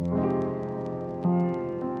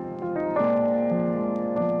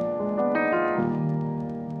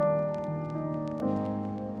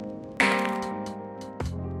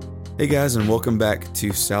Hey guys, and welcome back to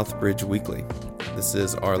Southbridge Weekly. This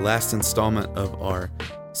is our last installment of our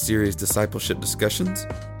series Discipleship Discussions.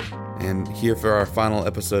 And here for our final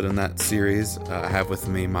episode in that series, I have with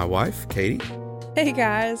me my wife, Katie. Hey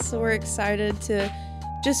guys, so we're excited to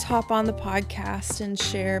just hop on the podcast and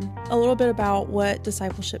share a little bit about what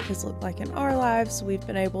discipleship has looked like in our lives. We've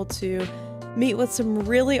been able to meet with some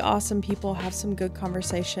really awesome people, have some good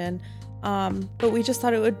conversation. But we just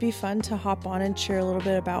thought it would be fun to hop on and share a little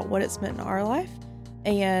bit about what it's meant in our life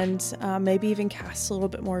and maybe even cast a little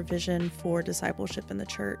bit more vision for discipleship in the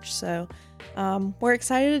church. So we're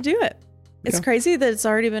excited to do it. It's crazy that it's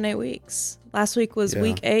already been 8 weeks. Last week was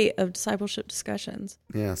week 8 of discipleship discussions.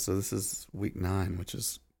 Yeah, so this is week 9, which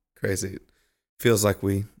is crazy. It feels like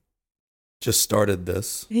we just started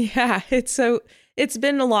this. Yeah, it's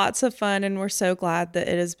been lots of fun, and we're so glad that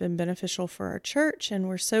it has been beneficial for our church, and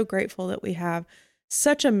we're so grateful that we have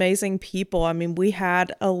such amazing people. I mean, we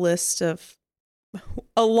had a list of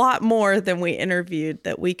a lot more than we interviewed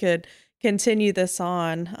that we could continue this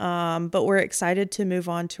on, but we're excited to move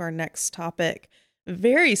on to our next topic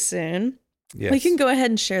very soon. Yes. We can go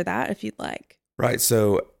ahead and share that if you'd like. Right,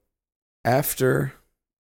 so after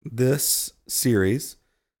this series,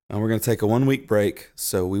 we're going to take a 1-week break,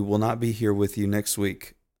 so we will not be here with you next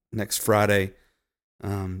Friday.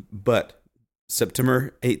 But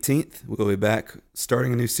September 18th, we'll be back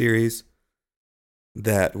starting a new series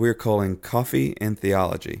that we're calling Coffee and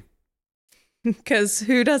Theology. Because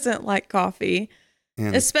who doesn't like coffee,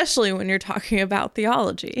 especially when you're talking about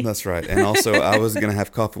theology? That's right. And also, I was going to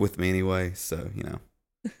have coffee with me anyway, so,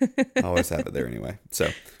 I always have it there anyway. So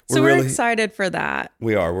we're excited for that.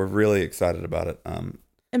 We are. We're really excited about it.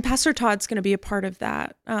 And Pastor Todd's going to be a part of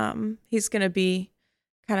that. He's going to be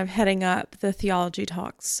kind of heading up the theology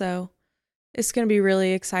talks. So it's going to be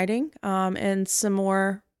really exciting. And some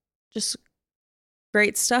more just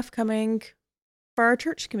great stuff coming for our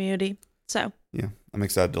church community. So yeah, I'm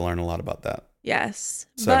excited to learn a lot about that. Yes.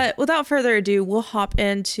 But without further ado, we'll hop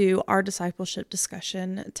into our discipleship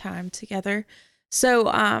discussion time together. So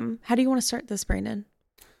how do you want to start this, Brandon?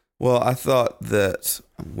 Well, I thought that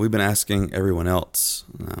we've been asking everyone else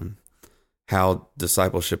how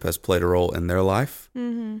discipleship has played a role in their life.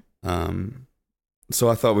 Mm-hmm. So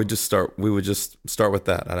I thought we would just start with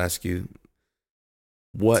that. I'd ask you,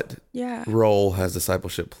 what role has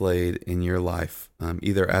discipleship played in your life,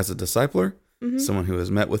 either as a discipler, someone who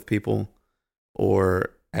has met with people,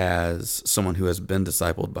 or as someone who has been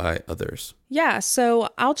discipled by others? Yeah, so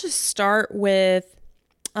I'll just start with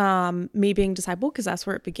me being discipled, because that's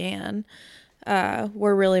where it began,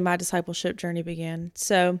 where really my discipleship journey began.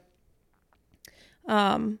 So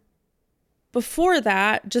before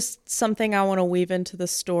that, just something I want to weave into the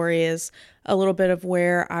story is a little bit of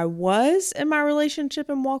where I was in my relationship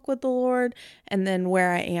and walk with the Lord, and then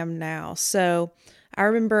where I am now. So I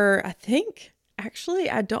remember, I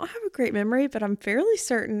don't have a great memory, but I'm fairly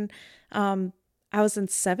certain I was in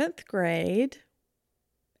 7th grade,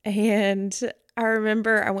 and I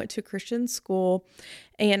remember I went to a Christian school,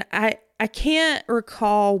 and I can't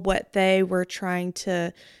recall what they were trying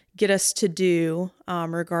to get us to do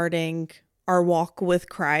regarding our walk with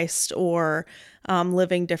Christ or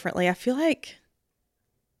living differently. I feel like,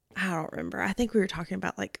 I don't remember. I think we were talking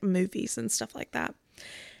about like movies and stuff like that.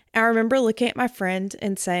 I remember looking at my friend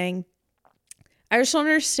and saying, I just don't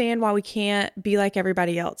understand why we can't be like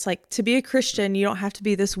everybody else. Like, to be a Christian, you don't have to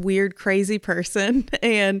be this weird, crazy person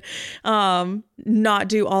and not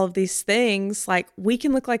do all of these things. Like, we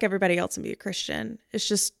can look like everybody else and be a Christian. It's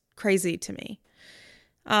just crazy to me.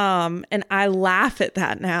 And I laugh at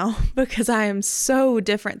that now because I am so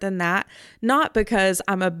different than that. Not because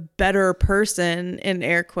I'm a better person, in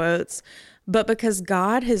air quotes, but because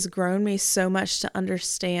God has grown me so much to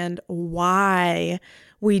understand why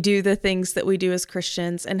we do the things that we do as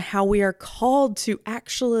Christians and how we are called to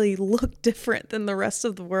actually look different than the rest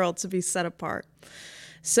of the world, to be set apart.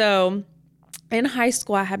 So in high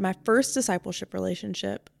school, I had my first discipleship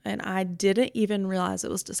relationship, and I didn't even realize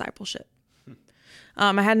it was discipleship.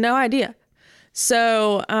 I had no idea.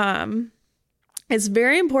 So it's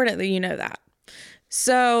very important that you know that.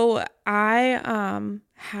 So I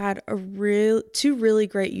had two really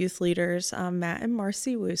great youth leaders, Matt and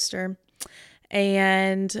Marcy Wooster.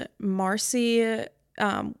 And Marcy,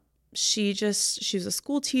 she was a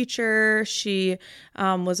school teacher. She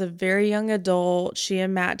was a very young adult. She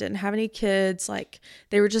and Matt didn't have any kids. Like,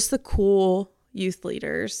 they were just the cool youth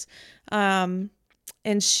leaders. And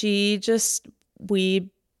we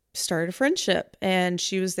started a friendship, and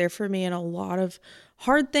she was there for me in a lot of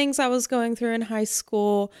hard things I was going through in high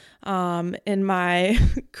school, in my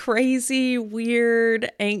crazy,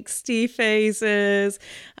 weird, angsty phases.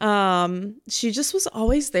 She just was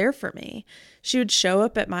always there for me. She would show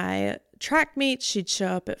up at my track meets. She'd show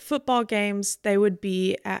up at football games. They would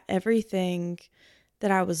be at everything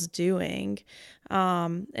that I was doing.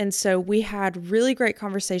 And so we had really great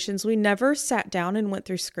conversations. We never sat down and went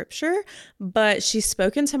through scripture, but she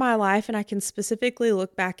spoke into my life, and I can specifically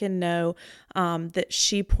look back and know that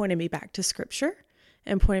she pointed me back to scripture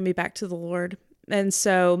and pointed me back to the Lord. And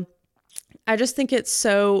so I just think it's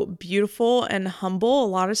so beautiful and humble. A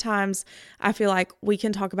lot of times I feel like we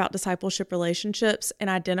can talk about discipleship relationships and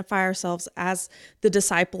identify ourselves as the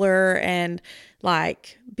discipler and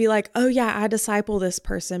like be like, oh yeah, I disciple this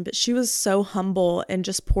person. But she was so humble and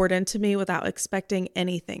just poured into me without expecting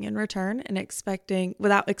anything in return and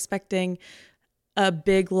without expecting a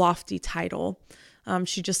big lofty title.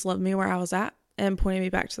 She just loved me where I was at and pointed me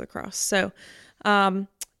back to the cross. So,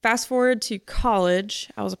 fast forward to college,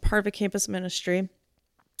 I was a part of a campus ministry,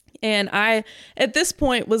 and I, at this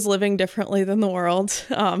point, was living differently than the world.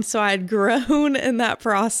 So I had grown in that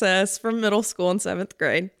process from middle school and 7th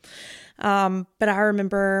grade. But I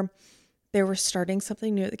remember they were starting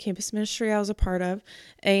something new at the campus ministry I was a part of,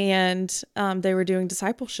 and they were doing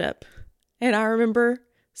discipleship. And I remember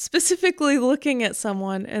specifically looking at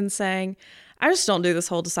someone and saying, I just don't do this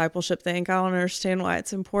whole discipleship thing. I don't understand why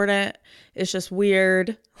it's important. It's just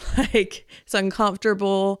weird. Like, it's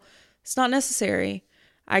uncomfortable. It's not necessary.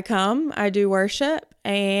 I come, I do worship,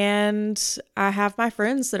 and I have my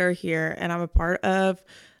friends that are here, and I'm a part of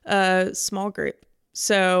a small group.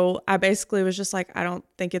 So I basically was just like, I don't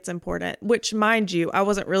think it's important, which, mind you, I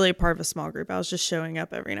wasn't really a part of a small group. I was just showing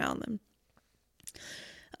up every now and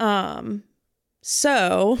then.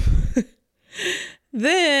 So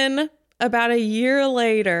then about a year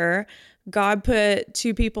later, God put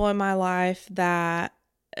 2 people in my life that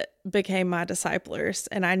became my disciplers.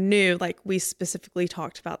 And I knew, like, we specifically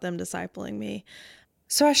talked about them discipling me.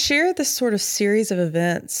 So I shared this sort of series of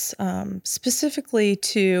events, specifically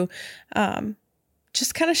to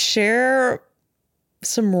just kind of share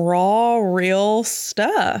some raw, real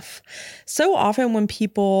stuff. So often when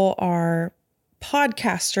people are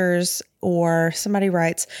podcasters or somebody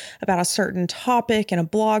writes about a certain topic in a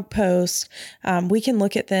blog post, we can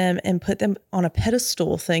look at them and put them on a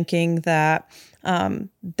pedestal thinking that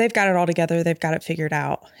they've got it all together, they've got it figured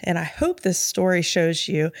out. And I hope this story shows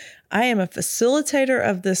you I am a facilitator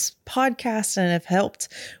of this podcast and have helped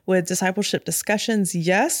with discipleship discussions,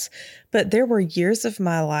 yes, but there were years of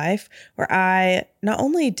my life where I not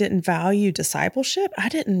only didn't value discipleship, I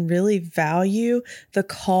didn't really value the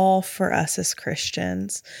call for us as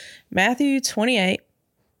Christians. Matthew 28,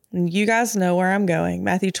 and you guys know where I'm going.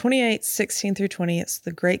 Matthew 28, 16 through 20, it's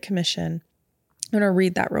the Great Commission. I'm going to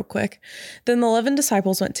read that real quick. Then the 11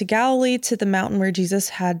 disciples went to Galilee to the mountain where Jesus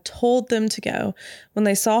had told them to go. When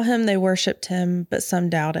they saw him, they worshiped him, but some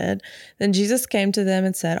doubted. Then Jesus came to them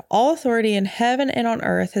and said, all authority in heaven and on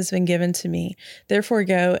earth has been given to me. Therefore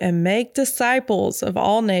go and make disciples of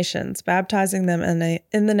all nations, baptizing them in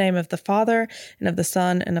the name of the Father and of the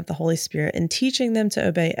Son and of the Holy Spirit, and teaching them to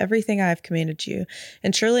obey everything I have commanded you.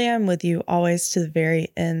 And surely I am with you always to the very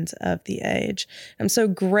end of the age. I'm so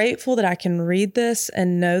grateful that I can read this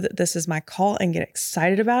and know that this is my call and get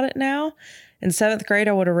excited about it now. In 7th grade,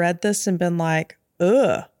 I would have read this and been like,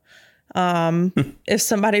 ugh. If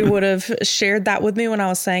somebody would have shared that with me when I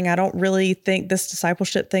was saying, I don't really think this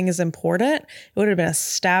discipleship thing is important, it would have been a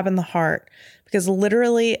stab in the heart, because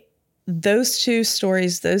literally those 2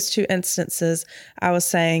 stories, those 2 instances, I was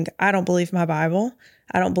saying, I don't believe my Bible.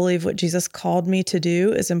 I don't believe what Jesus called me to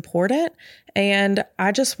do is important. And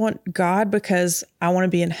I just want God because I want to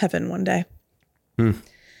be in heaven one day.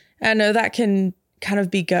 I know that can kind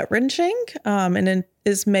of be gut wrenching, and it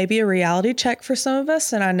is maybe a reality check for some of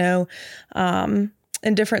us. And I know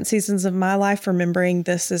in different seasons of my life, remembering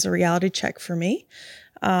this is a reality check for me.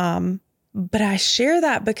 But I share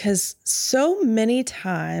that because so many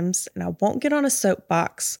times, and I won't get on a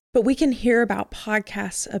soapbox, but we can hear about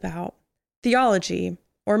podcasts about theology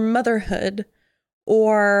or motherhood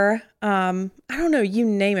or I don't know, you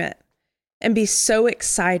name it, and be so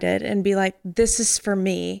excited and be like, this is for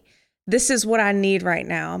me. This is what I need right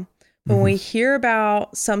now. But when we hear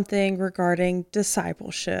about something regarding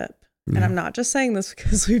discipleship, and I'm not just saying this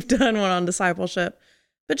because we've done one on discipleship,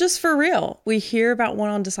 but just for real, we hear about one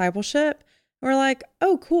on discipleship and we're like,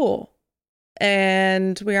 oh, cool.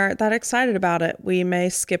 And we aren't that excited about it. We may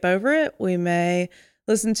skip over it. We may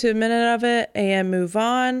listen to a minute of it and move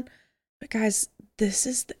on. But guys, this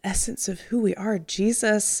is the essence of who we are.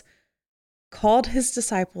 Jesus called his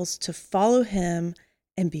disciples to follow him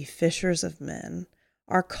and be fishers of men.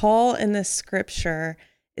 Our call in this scripture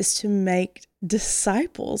is to make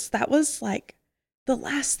disciples. That was like the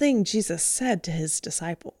last thing Jesus said to his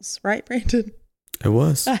disciples, right, Brandon? It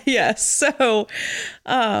was. Yes. So,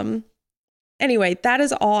 anyway, that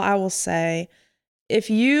is all I will say.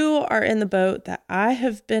 If you are in the boat that I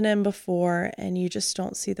have been in before and you just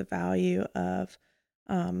don't see the value of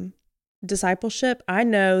discipleship, I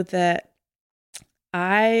know that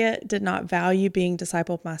I did not value being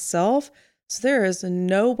discipled myself. So there is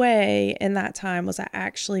no way in that time was I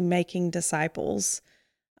actually making disciples.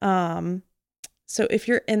 So if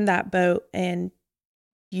you're in that boat and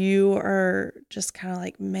you are just kind of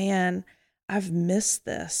like, man, I've missed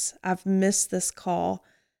this. I've missed this call.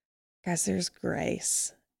 Guys, there's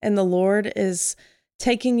grace. And the Lord is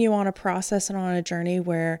taking you on a process and on a journey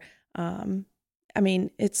where,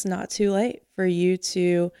 it's not too late for you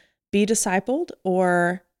to be discipled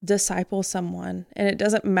or disciple someone. And it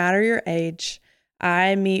doesn't matter your age.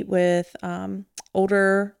 I meet with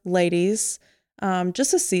older ladies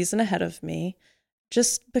just a season ahead of me,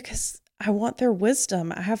 just because I want their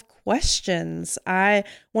wisdom. I have questions. I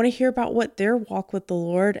want to hear about what their walk with the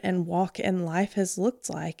Lord and walk in life has looked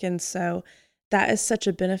like. And so that is such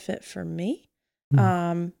a benefit for me,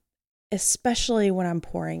 especially when I'm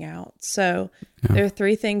pouring out. So there are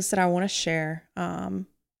 3 things that I want to share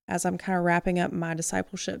as I'm kind of wrapping up my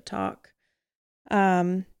discipleship talk.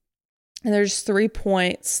 And there's 3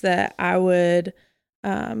 points that I would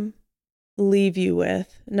leave you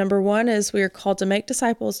with. Number 1 is we are called to make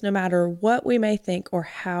disciples no matter what we may think or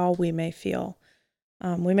how we may feel.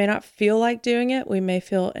 We may not feel like doing it. We may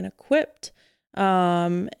feel inequipped,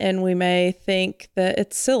 and we may think that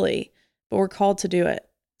it's silly, but we're called to do it.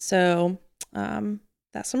 So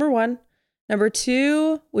that's number 1. Number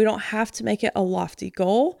 2, we don't have to make it a lofty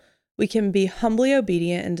goal. We can be humbly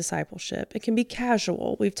obedient in discipleship. It can be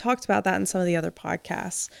casual. We've talked about that in some of the other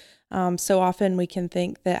podcasts. So often we can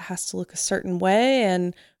think that it has to look a certain way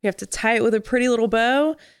and we have to tie it with a pretty little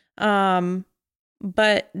bow.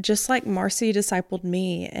 But just like Marcy discipled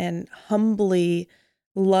me and humbly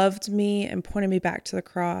loved me and pointed me back to the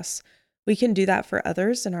cross, we can do that for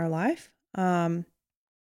others in our life. And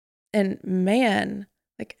man,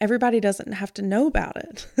 like everybody doesn't have to know about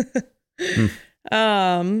it.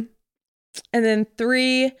 And then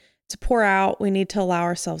 3, to pour out, we need to allow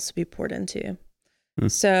ourselves to be poured into.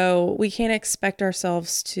 So we can't expect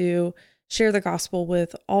ourselves to share the gospel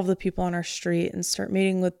with all the people on our street and start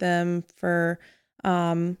meeting with them for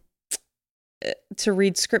to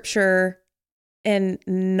read scripture and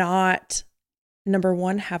not, number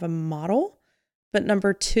 1, have a model, but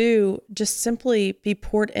number 2, just simply be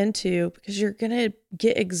poured into, because you're going to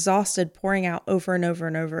get exhausted pouring out over and over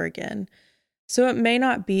and over again. So it may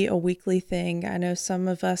not be a weekly thing. I know some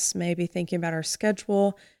of us may be thinking about our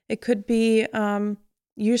schedule. It could be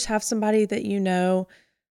you just have somebody that you know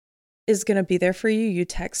is going to be there for you. You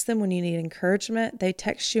text them when you need encouragement. They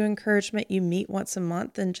text you encouragement. You meet once a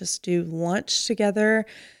month and just do lunch together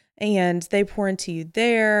and they pour into you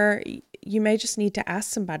there. You may just need to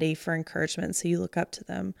ask somebody for encouragement, so you look up to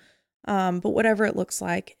them. But whatever it looks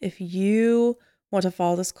like, if you want to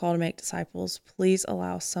follow this call to make disciples, please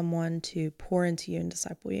allow someone to pour into you and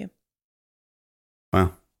disciple you.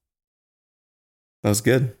 Wow. That was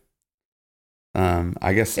good.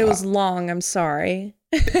 I guess it was long. I'm sorry.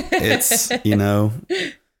 It's,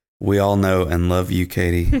 we all know and love you,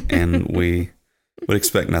 Katie, and we would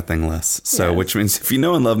expect nothing less. So, yes. Which means if you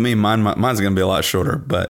know and love me, mine's going to be a lot shorter,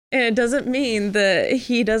 but. And it doesn't mean that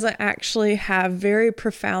he doesn't actually have very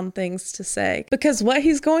profound things to say, because what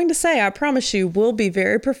he's going to say, I promise you, will be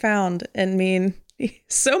very profound and mean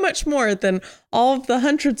so much more than all of the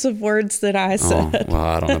hundreds of words that I said. Oh, well,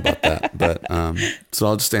 I don't know about that, but so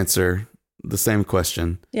I'll just answer the same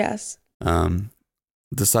question. Yes.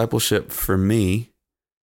 Discipleship for me,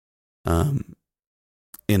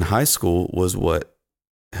 in high school was what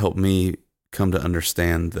helped me come to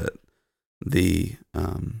understand that the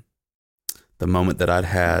moment that I'd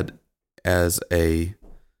had as a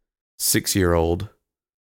 6-year-old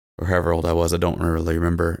or however old I was, I don't really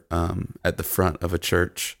remember, at the front of a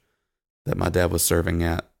church that my dad was serving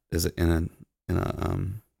at is in a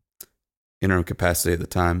interim capacity at the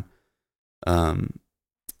time,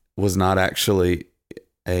 was not actually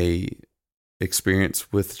a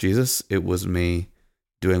experience with Jesus. It was me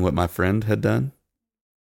doing what my friend had done.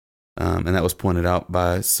 And that was pointed out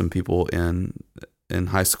by some people in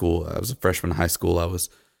high school. I was a freshman in high school. I was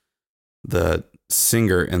the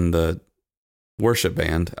singer in the worship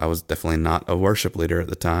band. I was definitely not a worship leader at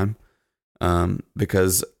the time.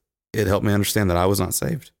 because it helped me understand that I was not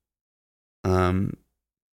saved. And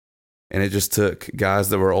it just took guys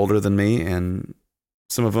that were older than me, and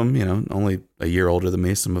some of them, only a year older than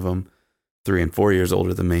me, some of them 3 and 4 years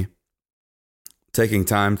older than me, taking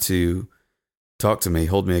time to talk to me,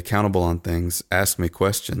 hold me accountable on things, ask me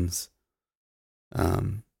questions.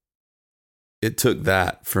 It took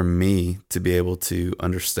that for me to be able to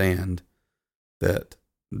understand that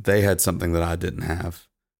they had something that I didn't have,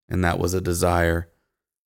 and that was a desire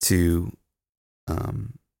to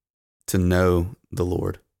know the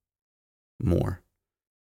Lord more.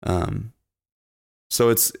 So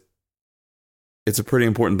it's a pretty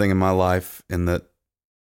important thing in my life, in that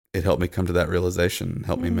it helped me come to that realization,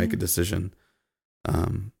 helped me make a decision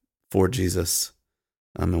for Jesus,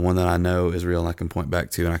 and one that I know is real and I can point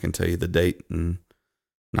back to, and I can tell you the date, and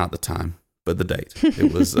not the time, but the date.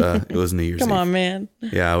 It was New Year's Eve. Come on, man.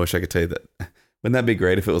 Yeah, I wish I could tell you that. Wouldn't that be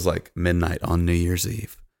great if it was like midnight on New Year's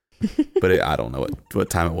Eve? But I don't know what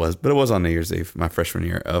time it was, but it was on New Year's Eve, my freshman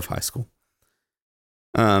year of high school.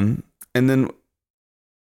 And then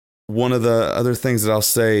one of the other things that I'll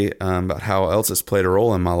say about how else it's played a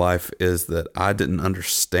role in my life is that I didn't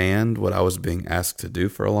understand what I was being asked to do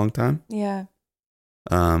for a long time. Yeah.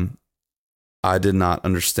 I did not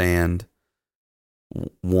understand,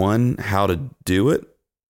 one, how to do it,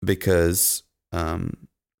 because no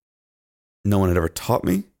one had ever taught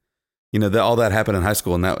me. All that happened in high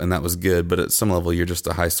school, and that was good. But at some level, you're just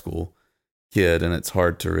a high school kid, and it's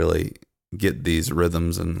hard to really get these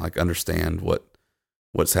rhythms and like understand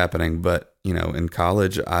what's happening. But in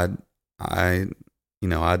college, I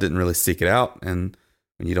didn't really seek it out, and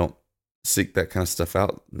when you don't seek that kind of stuff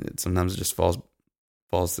out, sometimes it just falls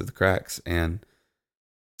through the cracks. And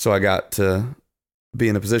so I got to be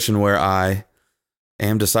in a position where I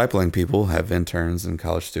am discipling people, have interns and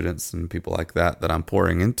college students and people like that I'm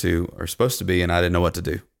pouring into, are supposed to be, and I didn't know what to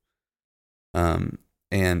do.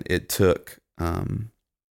 And it took a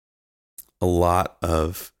lot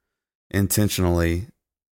of intentionally,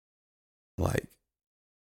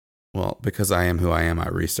 because I am who I am, I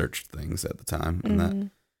researched things at the time, and that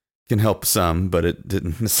can help some, but it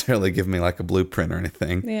didn't necessarily give me like a blueprint or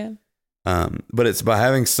anything. Yeah. But it's by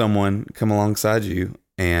having someone come alongside you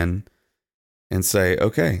and say,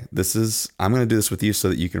 okay, I'm going to do this with you so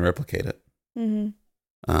that you can replicate it.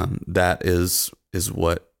 That is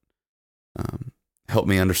what helped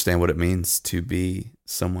me understand what it means to be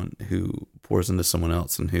someone who pours into someone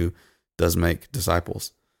else and who does make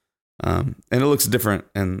disciples. And it looks different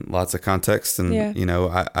in lots of contexts. And,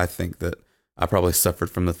 I think that I probably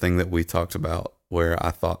suffered from the thing that we talked about, where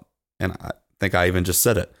I thought, and I think I even just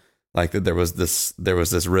said it, like that there was this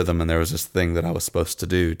rhythm and there was this thing that I was supposed to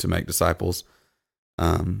do to make disciples.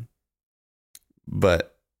 But,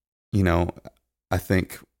 I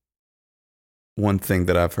think one thing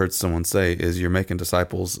that I've heard someone say is you're making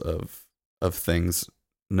disciples of things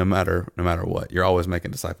no matter what. You're always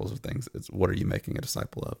making disciples of things. It's what are you making a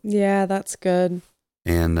disciple of? Yeah, that's good.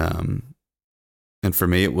 And for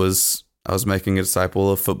me, it was, I was making a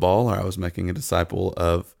disciple of football, or I was making a disciple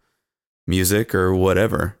of music or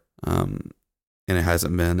whatever. And it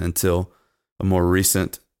hasn't been until a more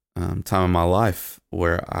recent time in my life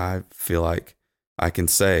where I feel like I can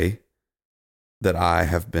say that I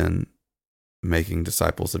have been making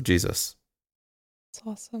disciples of Jesus. That's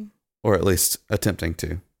awesome. Or at least attempting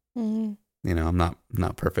to. Mm-hmm. I'm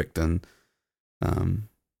not perfect, and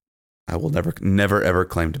I will never ever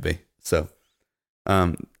claim to be. So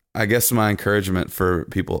I guess my encouragement for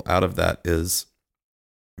people out of that is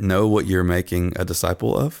know what you're making a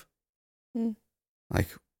disciple of. Like,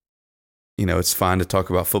 it's fine to talk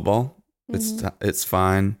about football. It's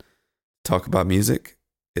fine to talk about music.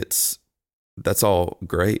 That's all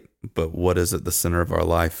great. But what is at the center of our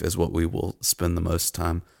life is what we will spend the most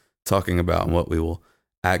time talking about, and what we will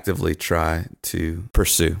actively try to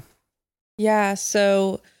pursue. Yeah.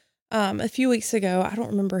 So a few weeks ago, I don't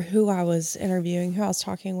remember who I was interviewing, who I was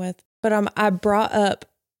talking with, but I brought up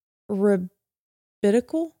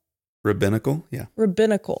rabbinical. Yeah.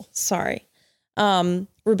 Rabbinical. Sorry.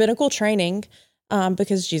 Rabbinical training,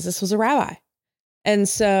 because Jesus was a rabbi. And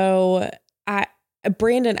so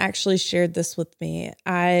Brandon actually shared this with me.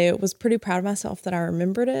 I was pretty proud of myself that I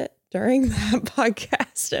remembered it during that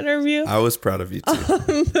podcast interview. I was proud of you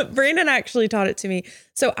too. But Brandon actually taught it to me.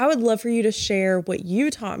 So I would love for you to share what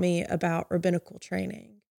you taught me about rabbinical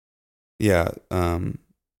training. Yeah.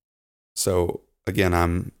 So again,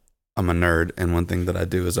 I'm a nerd, and one thing that I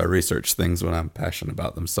do is I research things when I'm passionate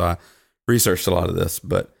about them. So I researched a lot of this,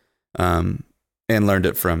 but and learned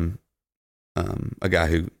it from a guy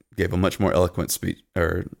who gave a much more eloquent speech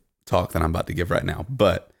or talk than I'm about to give right now.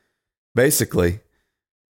 But basically,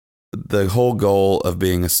 the whole goal of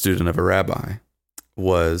being a student of a rabbi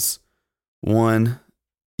was, one,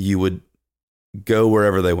 you would go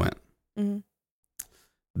wherever they went. Mm-hmm.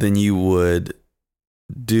 Then you would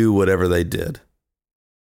do whatever they did.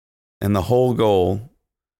 And the whole goal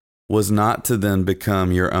was not to then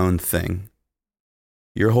become your own thing.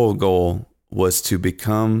 Your whole goal was to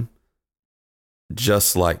become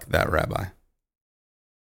just like that rabbi.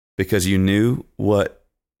 Because you knew what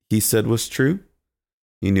he said was true.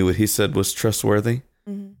 You knew what he said was trustworthy.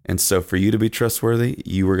 Mm-hmm. And so for you to be trustworthy,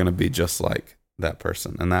 you were going to be just like that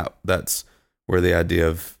person. And that's where the idea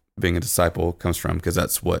of being a disciple comes from, because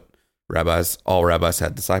that's what all rabbis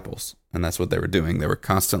had disciples. And that's what they were doing. They were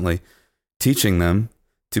constantly teaching them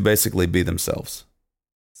to basically be themselves.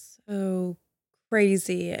 So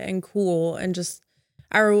crazy and cool. And just,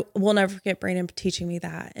 I will never forget Brandon teaching me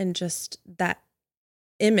that, and just that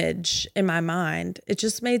image in my mind, it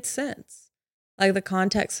just made sense. Like the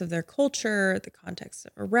context of their culture, the context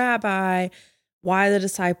of a rabbi, why the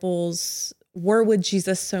disciples were with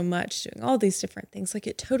Jesus so much, doing all these different things. Like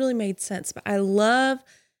it totally made sense. But I love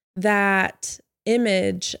that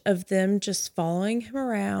image of them just following him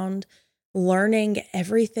around, learning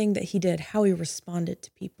everything that he did, how he responded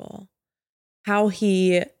to people, how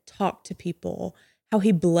he talked to people, how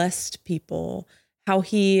he blessed people, how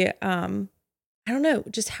he, I don't know,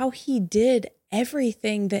 just how he did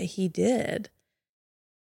everything that he did.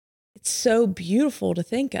 It's so beautiful to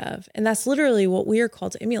think of. And that's literally what we are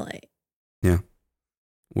called to emulate. Yeah.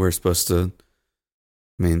 We're supposed to,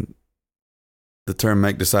 the term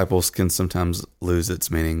make disciples can sometimes lose its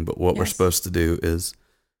meaning, but what we're supposed to do is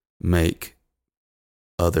make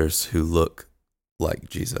others who look like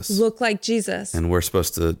Jesus. Look like Jesus. And we're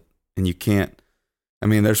supposed to, and you can't,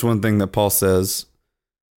 there's one thing that Paul says,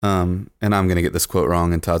 and I'm going to get this quote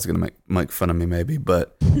wrong and Todd's going to make fun of me maybe,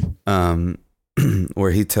 but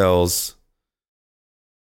where he tells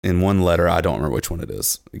in one letter, I don't remember which one it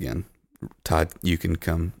is. Again, Todd, you can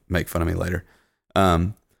come make fun of me later.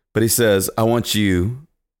 But he says, I want you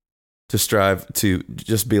to strive to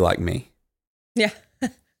just be like me. Yeah.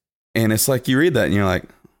 And it's like you read that and you're like,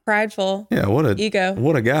 prideful. Yeah, what a ego.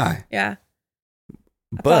 What a guy. Yeah.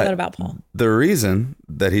 I thought that about Paul. The reason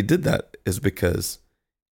that he did that is because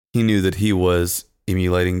he knew that he was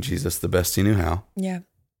emulating Jesus the best he knew how. Yeah.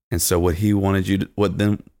 And so what he wanted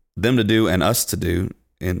them to do and us to do,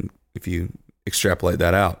 and if you extrapolate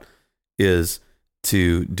that out, is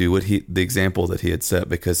to do the example that he had set,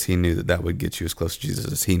 because he knew that would get you as close to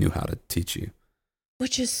Jesus as he knew how to teach you.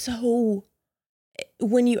 Which is so,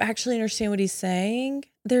 when you actually understand what he's saying,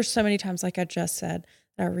 there's so many times, like I just said,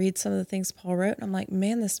 that I read some of the things Paul wrote and I'm like,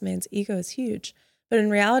 man, this man's ego is huge. But in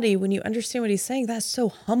reality, when you understand what he's saying, that's so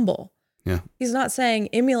humble. Yeah. He's not saying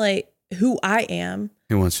emulate who I am.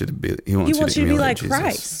 He wants you to be, he wants you to be like Jesus.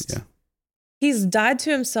 Christ. Yeah. He's died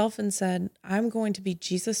to himself and said, I'm going to be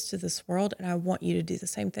Jesus to this world, and I want you to do the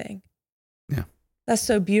same thing. Yeah. That's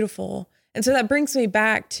so beautiful. And so that brings me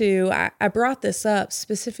back to, I brought this up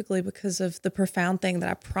specifically because of the profound thing that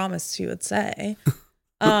I promised you would say.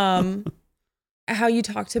 How you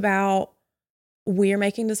talked about we are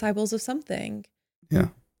making disciples of something. Yeah.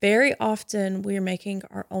 Very often we are making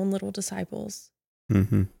our own little disciples.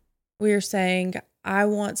 Mm-hmm. We are saying, I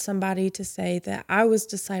want somebody to say that I was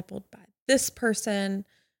discipled by this person.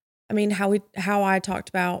 How I talked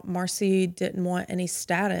about Marcy didn't want any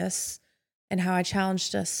status, and how I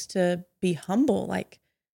challenged us to be humble. Like,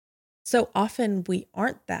 so often we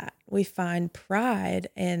aren't that. We find pride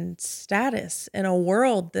and status in a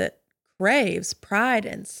world that craves pride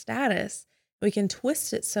and status. We can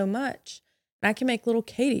twist it so much. And I can make little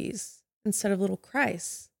Katies instead of little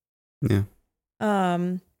Christs. Yeah.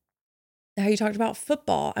 How you talked about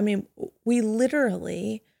football. We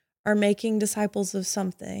literally are making disciples of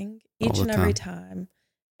something each and every time.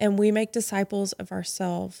 And we make disciples of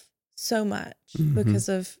ourselves so much because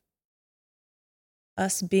of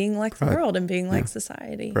us being like pride. The world and being like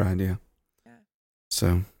society. Pride, yeah.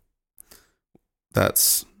 So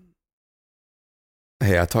that's,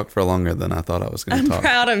 hey, I talked for longer than I thought I was going to talk. I'm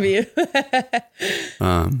proud of you.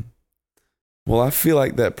 Well, I feel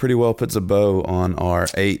like that pretty well puts a bow on our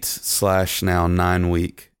 9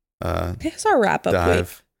 week it's our wrap up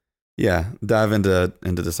dive. Week. Yeah, dive into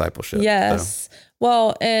discipleship. Yes. So.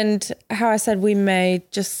 Well, and how I said we may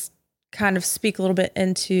just kind of speak a little bit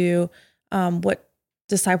into what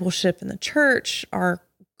discipleship in the church, our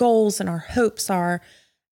goals and our hopes are.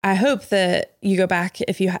 I hope that you go back,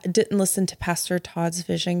 if you didn't listen to Pastor Todd's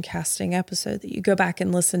vision casting episode, that you go back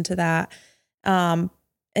and listen to that.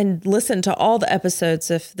 and listen to all the episodes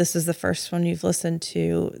if this is the first one you've listened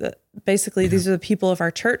to. Basically, these are the people of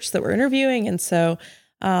our church that we're interviewing. And so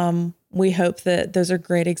we hope that those are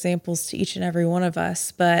great examples to each and every one of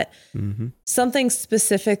us. But something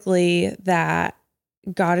specifically that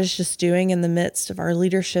God is just doing in the midst of our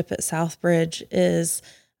leadership at Southbridge is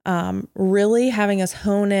really having us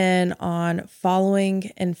hone in on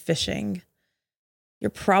following and fishing. You're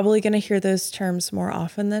probably going to hear those terms more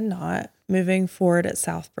often than not moving forward at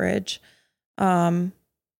Southbridge. And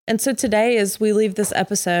so today, as we leave this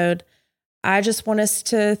episode, I just want us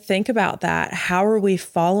to think about that. How are we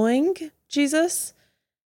following Jesus?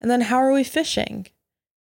 And then how are we fishing?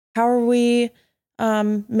 How are we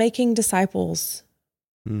making disciples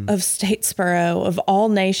of Statesboro, of all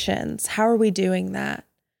nations? How are we doing that?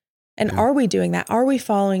 And are we doing that? Are we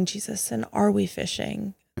following Jesus? And are we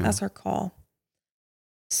fishing? That's our call.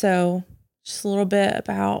 So just a little bit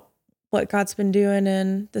about what God's been doing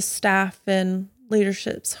in the staff and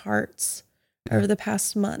leadership's hearts over the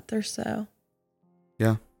past month or so.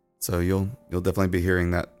 Yeah. So you'll definitely be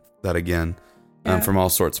hearing that again from all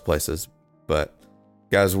sorts of places. But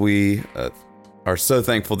guys, we are so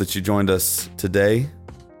thankful that you joined us today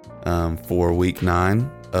for week 9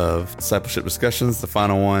 of Discipleship Discussions, the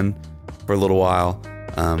final one for a little while.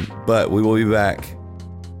 But we will be back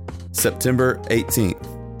September 18th.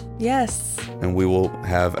 Yes. And we will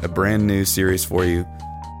have a brand new series for you,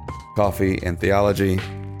 Coffee and Theology.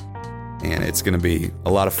 And it's going to be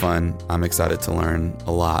a lot of fun. I'm excited to learn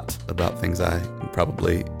a lot about things I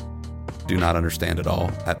probably do not understand at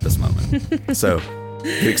all at this moment. So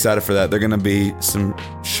be excited for that. They're going to be some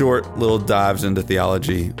short little dives into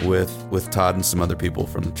theology with Todd and some other people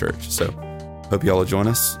from the church. So hope you all will join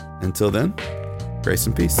us. Until then, grace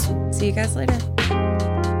and peace. See you guys later.